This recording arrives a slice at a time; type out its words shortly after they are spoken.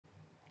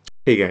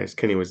Hey guys,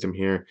 Kenny Wisdom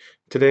here.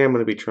 Today I'm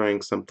going to be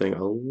trying something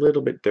a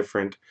little bit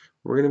different.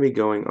 We're going to be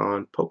going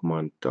on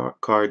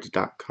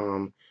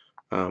PokemonCards.com,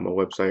 a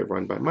website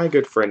run by my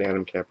good friend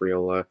Adam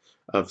Capriola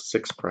of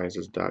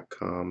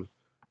SixPrizes.com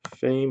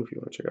fame. If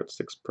you want to check out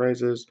Six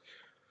Prizes,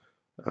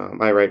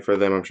 I write for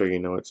them. I'm sure you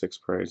know what Six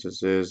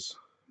Prizes is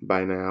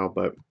by now,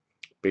 but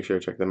be sure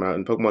to check them out.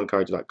 And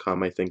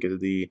PokemonCards.com, I think, is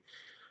the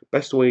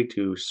best way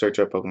to search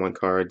up Pokemon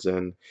cards,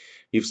 and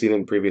you've seen it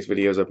in previous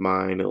videos of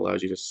mine. It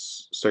allows you to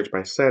search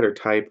by set or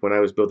type. When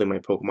I was building my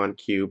Pokemon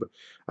Cube,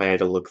 I had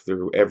to look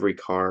through every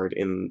card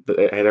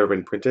that had ever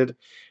been printed,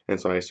 and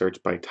so I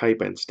searched by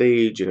type and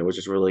stage, and it was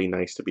just really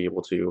nice to be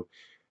able to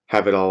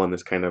have it all in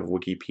this kind of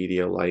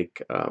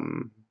Wikipedia-like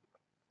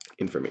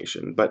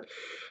information. But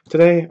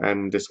today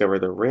I'm discovered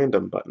the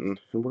random button,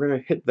 and we're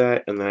gonna hit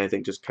that, and then I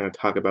think just kind of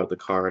talk about the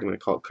card. I'm gonna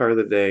call it card of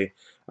the day.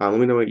 Let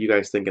me know what you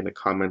guys think in the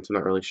comments. I'm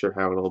not really sure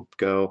how it'll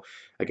go.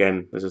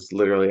 Again, this is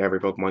literally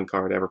every Pokemon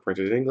card ever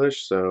printed in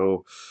English,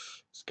 so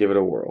let's give it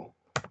a whirl.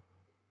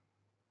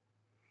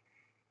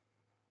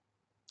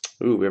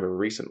 Ooh, we have a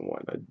recent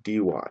one, a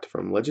Dewott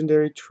from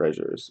Legendary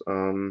Treasures.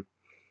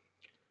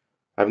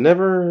 I've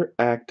never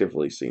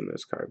actively seen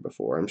this card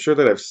before. I'm sure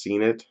that I've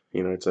seen it.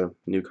 You know, it's a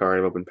new card.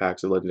 I've opened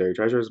packs of Legendary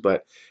Treasures,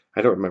 but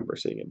I don't remember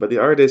seeing it. But the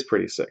art is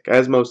pretty sick,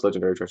 as most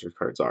Legendary Treasures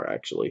cards are,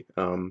 actually.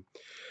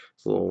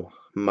 It's a little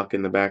Muck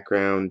in the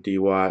background.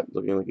 Dewott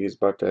looking like he's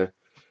about to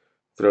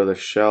throw the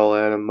shell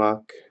at a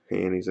Muck,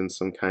 and he's in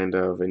some kind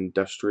of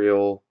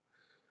industrial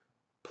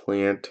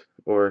plant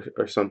or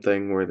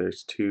something where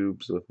there's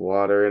tubes with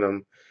water in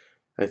them,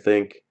 I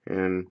think.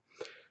 And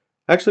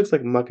actually looks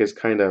like Muck is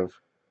kind of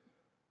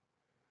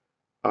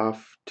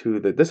off to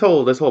the this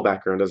whole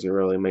background doesn't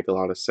really make a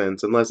lot of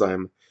sense unless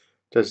I'm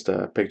just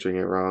picturing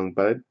it wrong,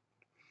 but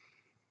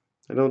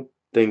I don't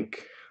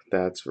think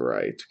that's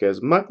right because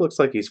Muck looks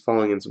like he's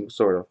falling in some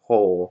sort of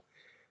hole,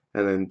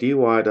 and then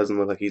DY doesn't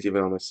look like he's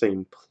even on the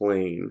same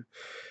plane.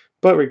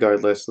 But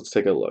regardless, let's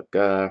take a look.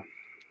 80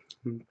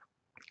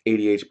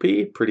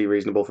 HP, pretty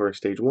reasonable for a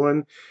stage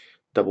 1.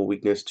 Double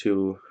weakness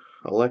to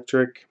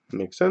electric,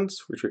 makes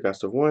sense. Retreat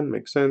cost of 1,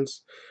 makes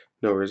sense.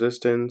 No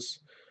resistance.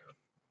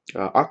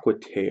 Aqua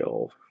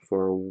Tail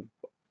for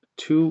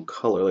 2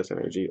 colorless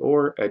energy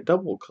or a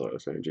double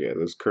colorless energy as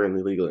is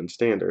currently legal in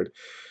standard.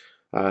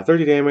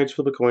 30 damage,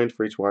 flip a coin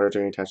for each water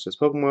drain attached to this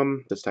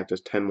Pokemon. This attack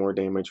does 10 more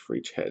damage for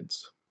each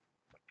heads.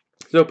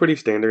 So pretty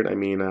standard. I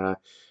mean,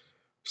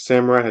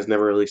 Samurott has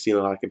never really seen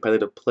a lot of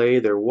competitive play.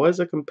 There was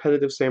a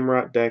competitive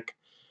Samurott deck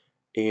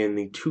in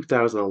the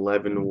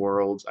 2011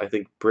 Worlds. I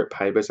think Britt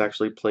Pybus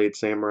actually played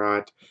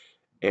Samurott,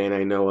 and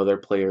I know other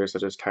players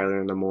such as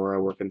Tyler and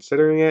Namora were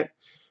considering it.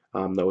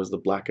 That was the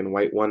black and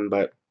white one,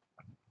 but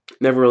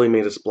never really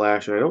made a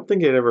splash, and I don't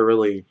think it ever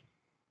really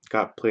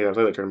got played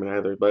outside the tournament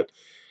either, but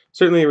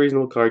certainly a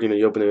reasonable card. You know,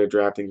 you open it in a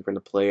draft and you're going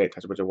to play it,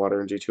 attach a bunch of water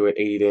energy to it.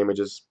 80 damage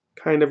is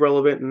kind of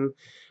relevant in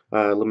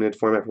limited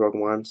format for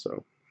Pokemon.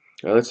 So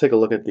let's take a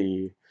look at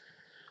the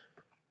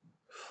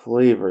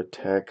flavor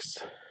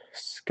text.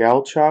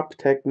 Scalchop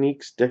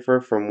techniques differ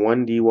from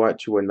one Dewott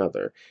to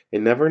another.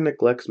 It never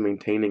neglects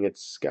maintaining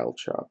its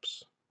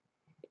Scalchops.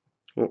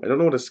 Well, I don't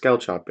know what a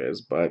Scalchop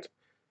is, but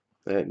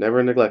it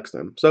never neglects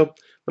them. So let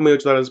me know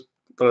what you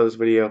thought of this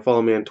video.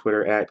 Follow me on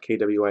Twitter at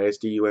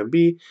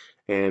KWISDUMB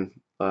and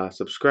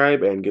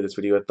subscribe and give this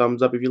video a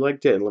thumbs up if you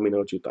liked it, and let me know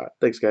what you thought.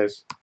 Thanks, guys.